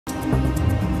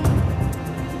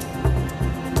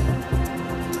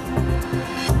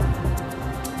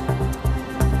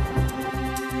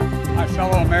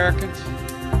fellow Americans,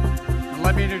 and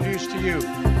let me introduce to you,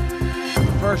 for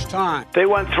the first time, they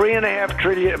want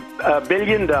 $3.5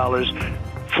 billion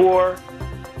for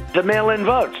the mail-in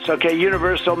votes. Okay,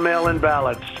 universal mail-in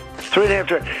ballots. $3.5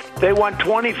 trillion. They want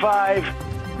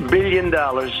 $25 billion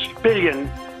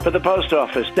for the post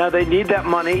office. Now, they need that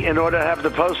money in order to have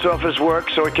the post office work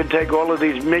so it can take all of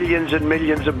these millions and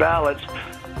millions of ballots.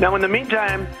 Now, in the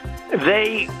meantime,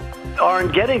 they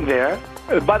aren't getting there.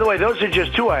 By the way, those are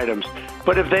just two items.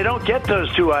 But if they don't get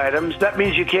those two items, that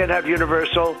means you can't have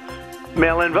universal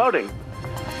mail-in voting.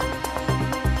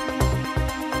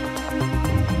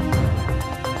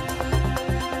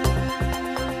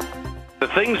 The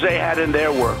things they had in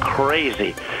there were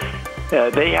crazy.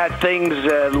 They had things,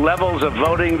 levels of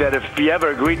voting that if you ever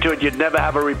agreed to it, you'd never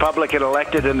have a Republican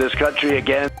elected in this country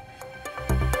again.